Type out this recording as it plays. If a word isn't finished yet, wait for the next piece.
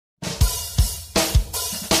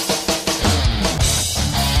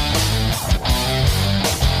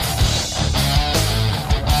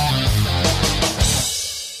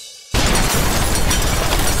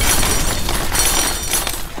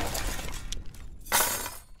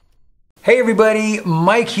Hey everybody,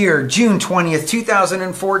 Mike here, June 20th,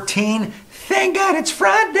 2014. Thank God it's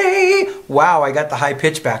Friday. Wow, I got the high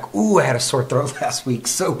pitch back. Ooh, I had a sore throat last week,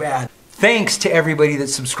 so bad. Thanks to everybody that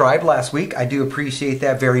subscribed last week. I do appreciate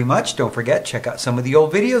that very much. Don't forget, check out some of the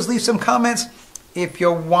old videos. Leave some comments if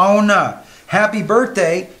you wanna. Happy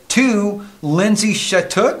birthday to Lindsay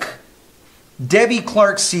Shatuk, Debbie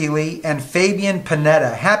Clark Seeley, and Fabian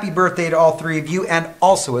Panetta. Happy birthday to all three of you, and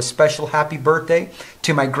also a special happy birthday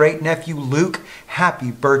to my great nephew Luke.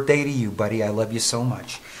 Happy birthday to you, buddy. I love you so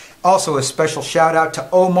much. Also a special shout out to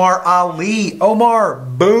Omar Ali. Omar,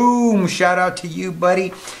 boom, shout out to you,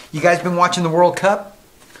 buddy. You guys been watching the World Cup?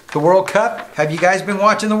 The World Cup? Have you guys been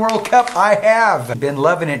watching the World Cup? I have. Been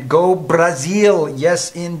loving it. Go Brazil.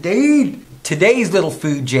 Yes, indeed. Today's little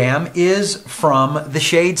food jam is from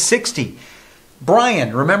theshade60.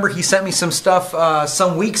 Brian, remember he sent me some stuff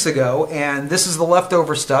some weeks ago, and this is the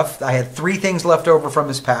leftover stuff. I had 3 things left over from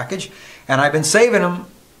his package, and I've been saving them.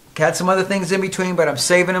 Had some other things in between, but I'm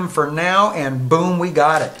saving them for now, and boom, we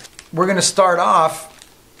got it. We're going to start off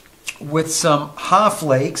with some haw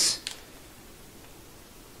flakes,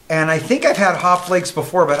 and I think I've had haw flakes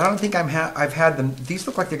before, but I don't think I've had them. These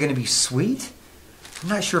look like they're going to be sweet. I'm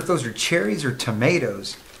not sure if those are cherries or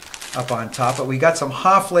tomatoes up on top, but we got some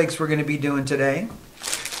haw flakes we're going to be doing today.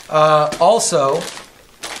 Also,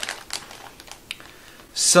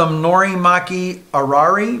 some nori maki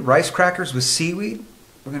arari, rice crackers with seaweed.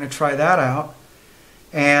 We're going to try that out.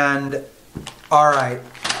 And, alright,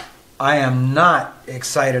 I am not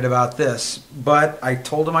excited about this, but I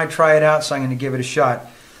told him I'd try it out, so I'm going to give it a shot.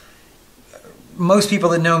 Most people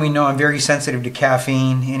that know me know I'm very sensitive to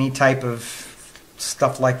caffeine, any type of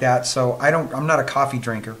stuff like that, so I'm not a coffee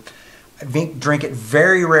drinker. I drink it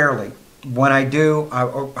very rarely. When I do,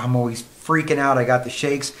 I'm always freaking out. I got the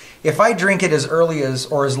shakes. If I drink it as early as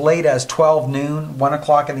or as late as 12 noon, 1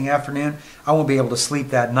 o'clock in the afternoon, I won't be able to sleep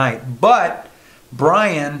that night. But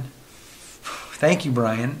Brian, thank you,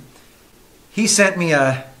 Brian, he sent me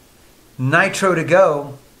a Nitro to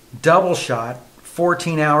Go double shot,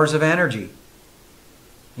 14 hours of energy.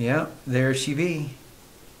 Yeah, there she be.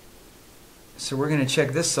 So we're going to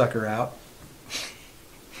check this sucker out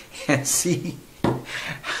and see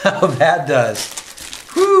how that does.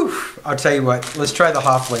 Whew. I'll tell you what, let's try the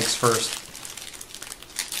haw flakes first.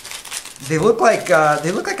 They look like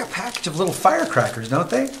a package of little firecrackers,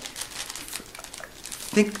 don't they?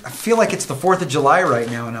 I feel like it's the 4th of July right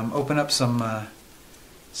now, and I'm opening up some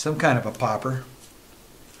kind of a popper.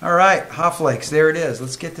 All right, haw flakes, there it is.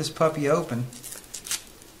 Let's get this puppy open.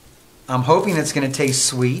 I'm hoping it's going to taste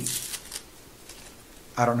sweet.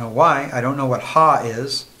 I don't know why. I don't know what haw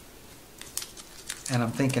is. And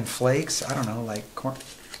I'm thinking flakes. I don't know, like corn.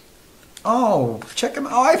 Oh, check them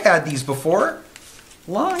out. Oh, I've had these before.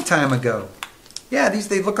 Long time ago. Yeah,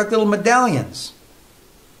 they look like little medallions.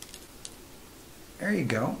 There you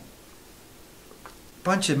go.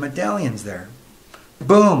 Bunch of medallions there.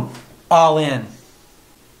 Boom. All in.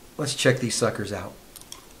 Let's check these suckers out.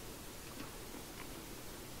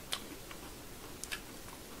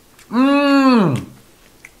 Mmm.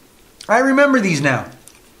 I remember these now.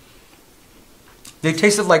 They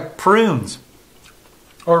tasted like prunes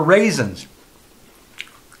or raisins.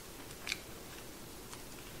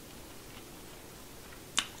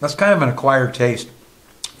 That's kind of an acquired taste.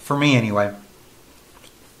 For me anyway.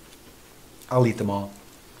 I'll eat them all.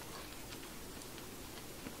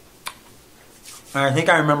 And I think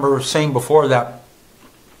I remember saying before that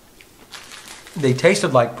they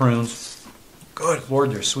tasted like prunes. Good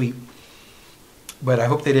Lord, they're sweet. But I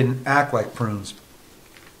hope they didn't act like prunes.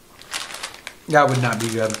 That would not be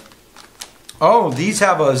good. Oh, these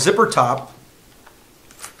have a zipper top,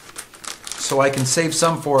 so I can save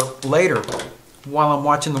some for later while I'm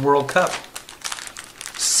watching the World Cup.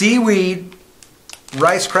 Seaweed,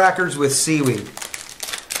 rice crackers with seaweed.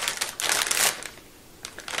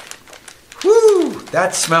 Whoo!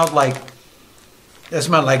 That smelled like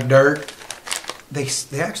dirt. They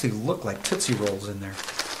actually look like Tootsie Rolls in there,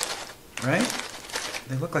 right?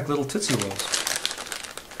 They look like little Tootsie Rolls.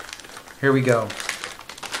 Here we go.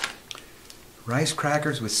 Rice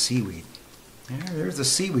crackers with seaweed. There's a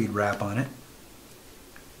seaweed wrap on it.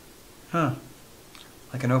 Huh.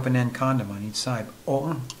 Like an open-end condom on each side.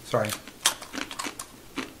 Oh, sorry.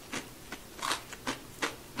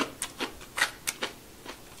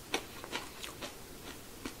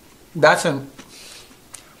 That's an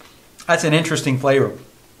interesting flavor.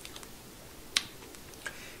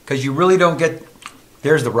 Because you really don't get...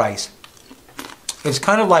 There's the rice. It's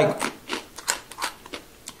kind of like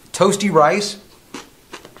toasty rice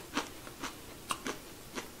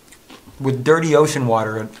with dirty ocean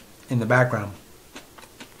water in the background.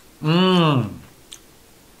 Mmm.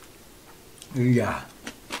 Yeah.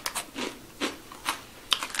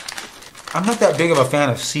 I'm not that big of a fan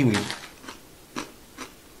of seaweed.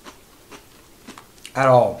 At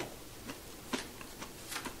all.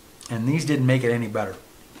 And these didn't make it any better.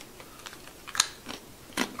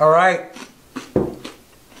 All right.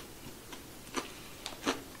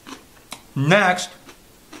 Next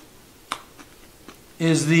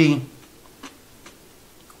is the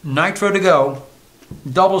Nitro to Go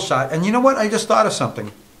double shot. And you know what? I just thought of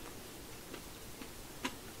something.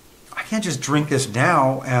 I can't just drink this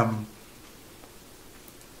now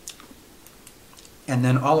and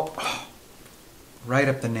then right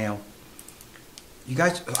up the nail. You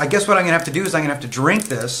guys, I guess what I'm going to have to do is I'm going to have to drink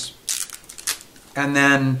this and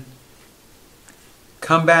then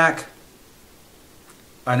come back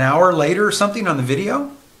an hour later or something on the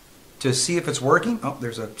video to see if it's working. Oh,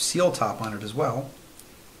 there's a seal top on it as well.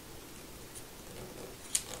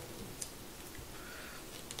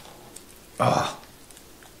 Oh,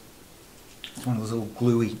 it's one of those little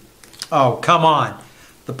gluey. Oh, come on.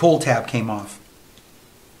 The pull tab came off.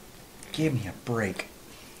 Give me a break.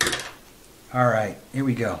 All right, here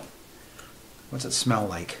we go. What's it smell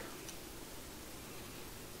like?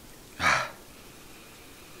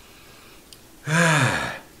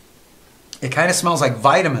 It kind of smells like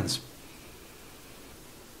vitamins.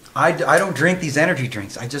 I don't drink these energy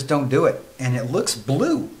drinks. I just don't do it. And it looks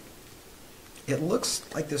blue. It looks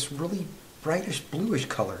like this really brightish bluish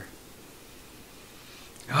color.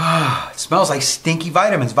 It smells like stinky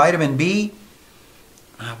vitamins. Vitamin B.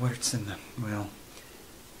 Where's in the, well,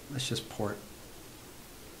 let's just pour it.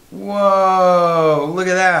 Whoa, look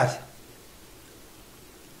at that.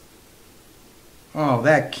 Oh,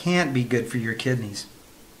 that can't be good for your kidneys.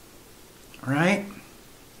 All right?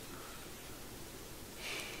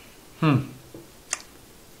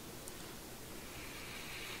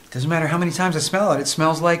 Doesn't matter how many times I smell it. It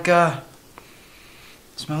smells like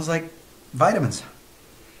vitamins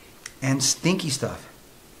and stinky stuff.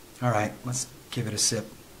 All right, let's give it a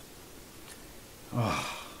sip.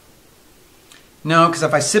 Oh. No, because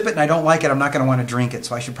if I sip it and I don't like it, I'm not going to want to drink it.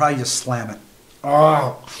 So I should probably just slam it.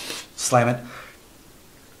 Oh, slam it.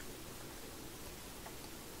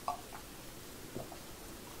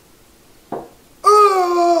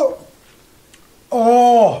 Oh,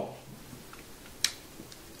 oh.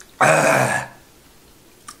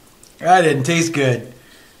 That didn't taste good.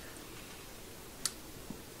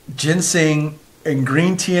 Ginseng and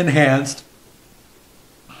green tea enhanced.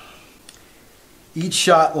 Each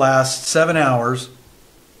shot lasts 7 hours.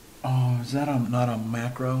 Oh, is that not a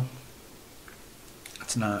macro?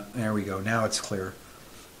 It's not. There we go. Now it's clear.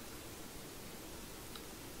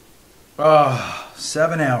 Oh,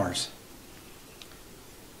 7 hours.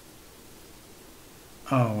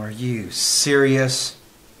 Oh, are you serious?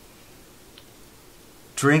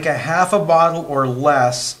 Drink a half a bottle or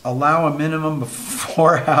less. Allow a minimum of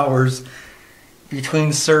 4 hours between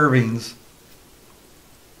servings.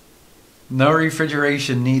 No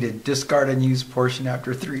refrigeration needed. Discard unused portion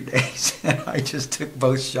after 3 days. And I just took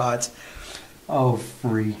both shots. Oh,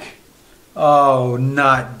 freak. Oh,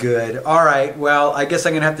 not good. All right, well, I guess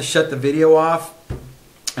I'm going to have to shut the video off.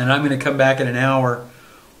 And I'm going to come back in an hour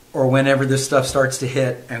or whenever this stuff starts to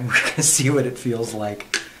hit. And we're going to see what it feels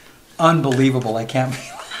like. Unbelievable. I can't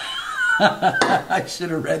believe I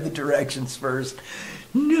should have read the directions first.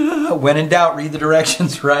 No. When in doubt, read the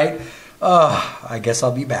directions, right? Oh, I guess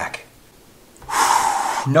I'll be back.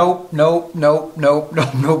 Nope, nope, nope, nope,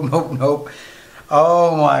 nope, nope, nope, nope.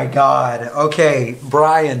 Oh my God. Okay,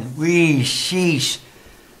 Brian, sheesh.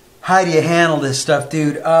 How do you handle this stuff,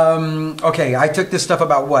 dude? Okay, I took this stuff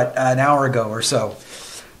about what, an hour ago or so.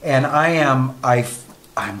 And I'm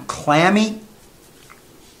clammy.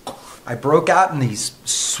 I broke out in these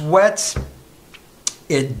sweats.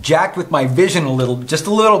 It jacked with my vision a little, just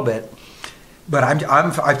a little bit. But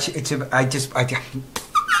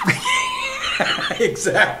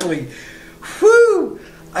exactly. Whew.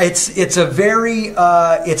 It's a very,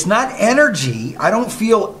 it's not energy. I don't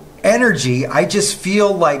feel energy. I just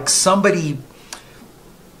feel like somebody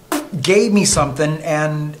gave me something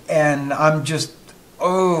and I'm just,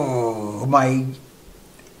 oh,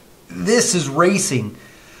 this is racing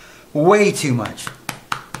way too much.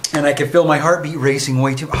 And I can feel my heartbeat racing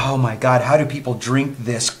way too, oh my God, how do people drink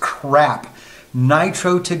this crap?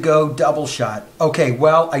 Nitro to Go double shot. Okay,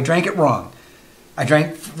 well, I drank it wrong. I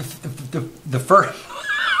drank the first...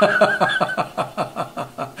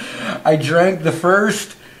 I drank the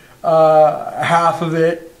first half of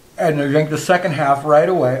it, and I drank the second half right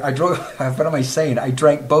away. What am I saying? I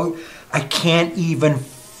drank both. I can't even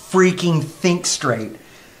freaking think straight.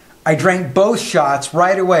 I drank both shots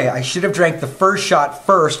right away. I should have drank the first shot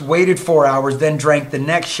first, waited 4 hours, then drank the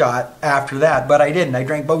next shot after that, but I didn't. I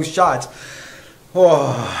drank both shots.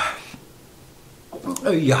 Oh,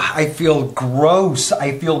 yeah, I feel gross.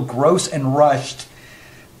 I feel gross and rushed,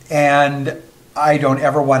 and I don't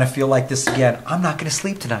ever want to feel like this again. I'm not going to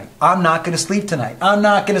sleep tonight. I'm not going to sleep tonight. I'm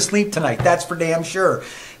not going to sleep tonight. That's for damn sure.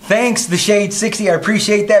 Thanks, theshade60. I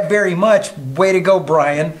appreciate that very much. Way to go,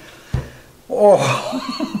 Brian.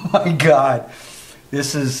 Oh, my God.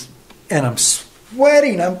 This is, and I'm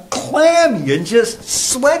sweating. I'm clammy and just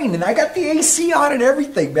sweating. And I got the AC on and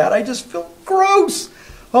everything, man. I just feel gross.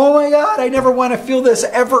 Oh, my God. I never want to feel this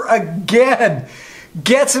ever again.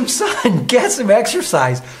 Get some sun. Get some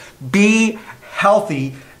exercise. Be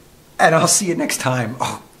healthy. And I'll see you next time.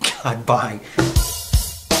 Oh, God. Bye.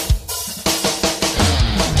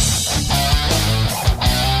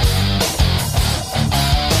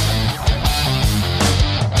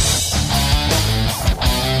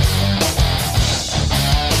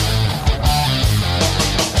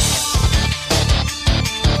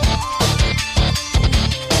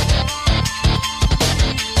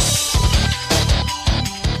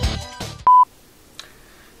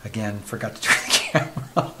 Again, forgot to turn the camera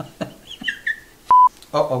on.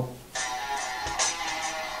 Uh-oh.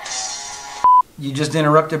 You just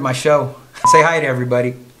interrupted my show. Say hi to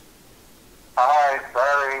everybody. Hi,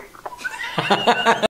 sorry.